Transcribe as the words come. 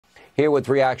Here with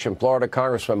reaction, Florida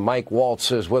Congressman Mike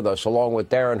Waltz is with us, along with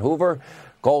Darin Hoover,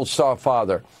 Gold Star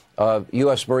father of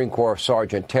U.S. Marine Corps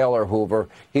Sergeant Taylor Hoover.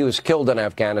 He was killed in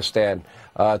Afghanistan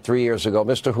 3 years ago.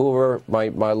 Mr. Hoover,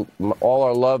 all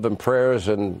our love and prayers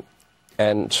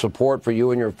and support for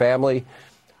you and your family.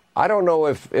 I don't know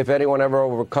if anyone ever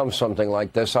overcomes something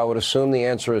like this. I would assume the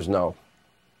answer is no.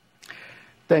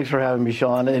 Thanks for having me,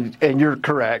 Sean. And you're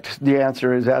correct. The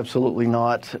answer is absolutely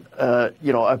not.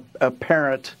 A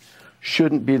parent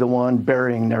shouldn't be the one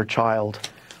burying their child.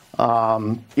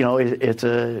 It's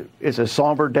a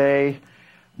somber day,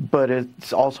 but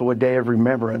it's also a day of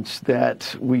remembrance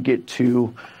that we get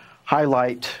to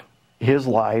highlight his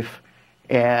life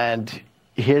and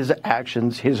his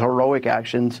actions, his heroic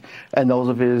actions, and those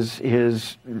of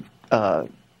his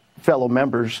fellow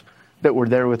members that were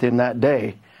there with him that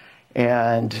day.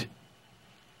 And,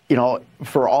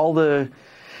 for all of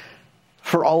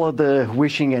the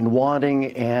wishing and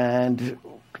wanting and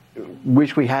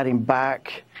wish we had him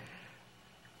back,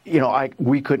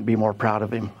 we couldn't be more proud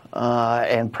of him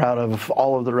and proud of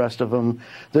all of the rest of them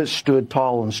that stood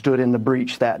tall and stood in the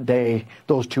breach that day,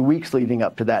 those 2 weeks leading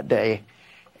up to that day,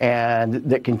 and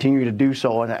that continue to do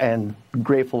so, and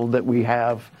grateful that we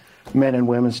have men and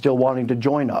women still wanting to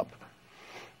join up.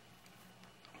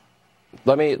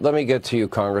 Let me get to you,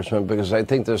 Congressman, because I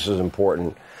think this is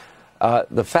important.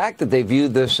 The fact that they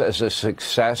viewed this as a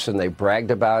success and they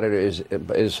bragged about it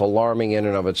is alarming in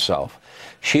and of itself.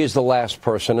 She is the last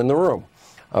person in the room.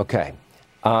 Okay.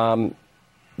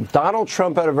 Donald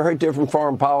Trump had a very different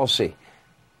foreign policy.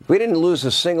 We didn't lose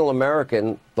a single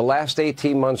American the last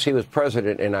 18 months he was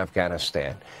president in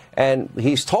Afghanistan. And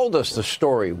he's told us the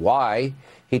story why.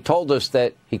 He told us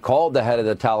that he called the head of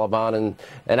the Taliban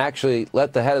and actually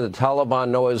let the head of the Taliban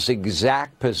know his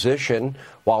exact position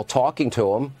while talking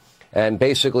to him, and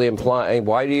basically implying,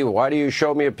 why do you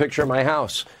show me a picture of my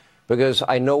house? Because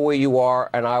I know where you are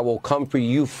and I will come for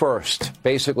you first.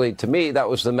 Basically, to me, that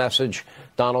was the message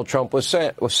Donald Trump was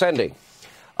sending.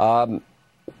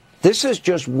 This is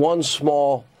just one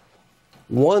small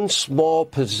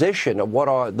position of what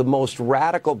are the most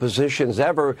radical positions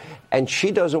ever, and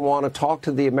she doesn't want to talk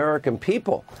to the American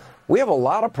people. We have a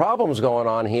lot of problems going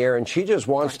on here, and she just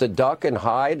wants to duck and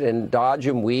hide and dodge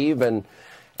and weave and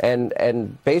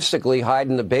basically hide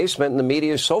in the basement, and the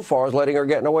media so far is letting her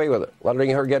get away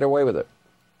with it.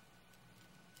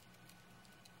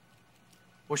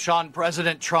 Well, Sean,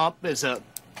 President Trump is a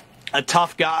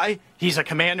tough guy. He's a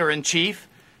commander-in-chief,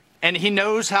 and he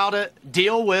knows how to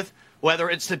deal with whether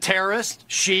it's the terrorists,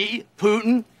 Xi,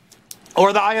 Putin,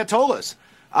 or the Ayatollahs.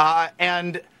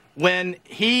 And when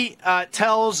he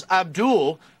tells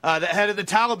Abdul, the head of the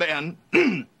Taliban,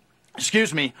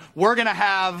 we're going to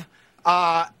have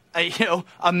a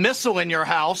missile in your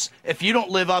house if you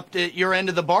don't live up to your end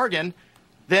of the bargain,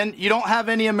 then you don't have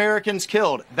any Americans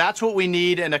killed. That's what we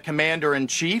need in a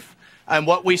commander-in-chief. And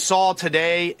what we saw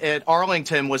today at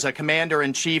Arlington was a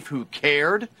commander-in-chief who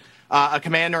cared, a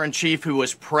commander-in-chief who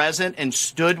was present and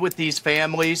stood with these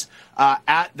families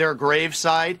at their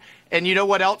graveside. And you know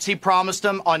what else he promised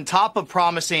them? On top of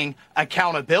promising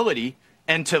accountability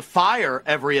and to fire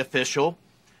every official,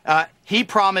 he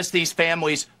promised these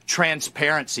families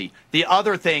transparency, the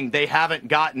other thing they haven't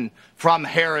gotten from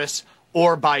Harris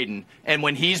or Biden. And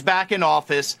when he's back in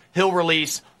office, he'll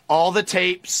release all the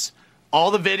tapes,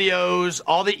 all the videos,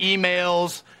 all the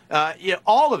emails,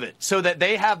 all of it, so that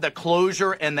they have the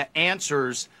closure and the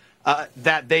answers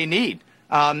that they need.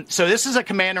 So this is a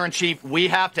commander-in-chief we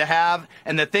have to have.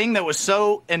 And the thing that was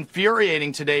so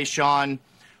infuriating today, Sean,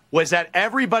 was that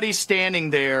everybody standing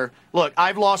there. Look,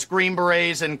 I've lost Green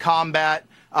Berets in combat.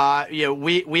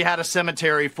 We had a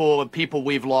cemetery full of people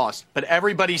we've lost. But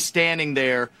everybody standing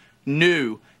there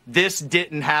knew this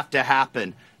didn't have to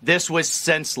happen. This was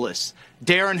senseless.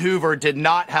 Darin Hoover did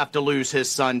not have to lose his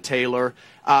son, Taylor.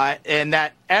 And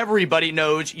that everybody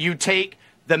knows you take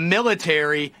the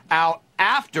military out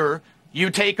after you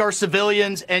take our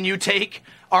civilians and you take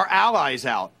our allies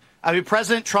out. I mean,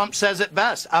 President Trump says it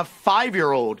best. A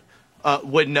 5-year-old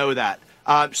would know that.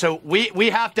 So we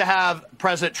have to have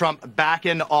President Trump back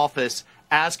in office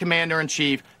as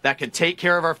commander-in-chief that could take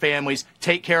care of our families,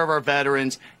 take care of our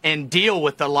veterans, and deal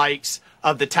with the likes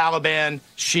of the Taliban,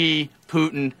 Xi,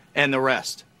 Putin, and the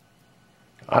rest.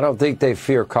 I don't think they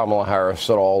fear Kamala Harris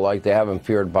at all, like they haven't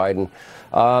feared Biden.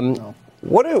 No.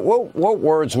 What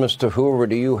words, Mr. Hoover,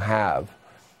 do you have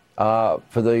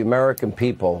for the American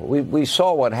people? We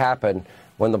saw what happened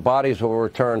when the bodies were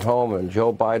returned home and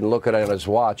Joe Biden looking at his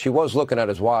watch. He was looking at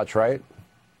his watch, right?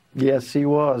 Yes, he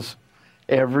was.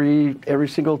 Every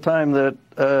single time that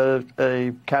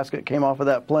a casket came off of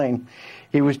that plane,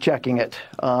 he was checking it.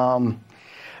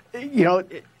 you know,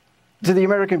 to the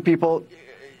American people,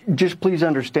 just please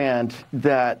understand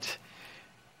that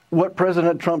what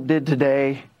President Trump did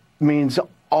today means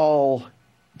all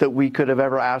that we could have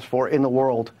ever asked for in the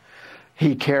world.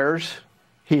 He cares.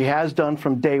 He has done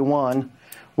from day one.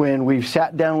 When we've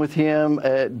sat down with him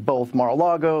at both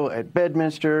Mar-a-Lago, at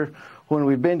Bedminster, when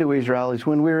we've been to his rallies,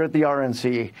 when we were at the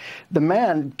RNC, the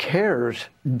man cares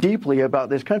deeply about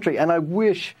this country. And I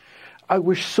wish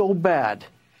so bad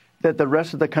that the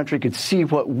rest of the country could see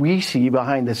what we see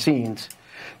behind the scenes.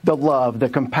 The love, the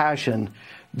compassion,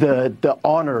 the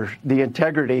honor, the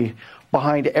integrity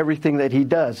behind everything that he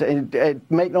does. And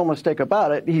make no mistake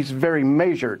about it, he's very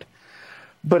measured.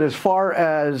 But as far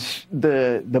as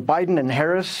the Biden and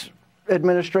Harris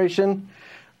administration,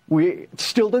 we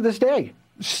still to this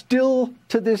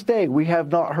day, we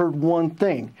have not heard one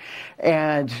thing.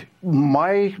 And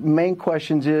my main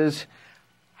questions is,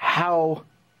 how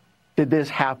did this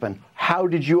happen? How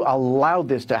did you allow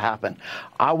this to happen?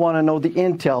 I want to know the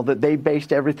intel that they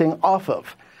based everything off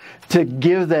of to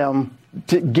get them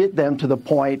to the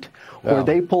point where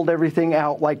they pulled everything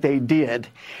out like they did.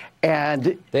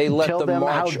 And they let tell them them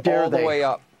march how dare all the they. way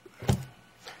up.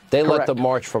 They let Correct. them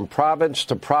march from province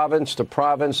to province to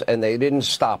province, and they didn't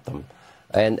stop them.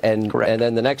 And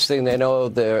then the next thing they know,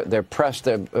 they're pressed,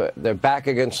 they're back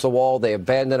against the wall. They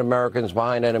abandon Americans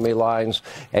behind enemy lines,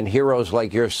 and heroes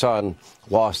like your son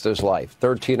lost his life.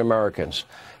 13 Americans,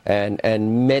 and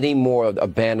many more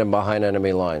abandoned behind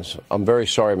enemy lines. I'm very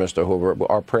sorry, Mr. Hoover.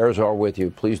 Our prayers are with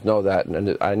you. Please know that,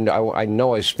 and I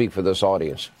know I speak for this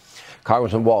audience.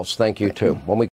 Congressman Waltz, thank you too. When we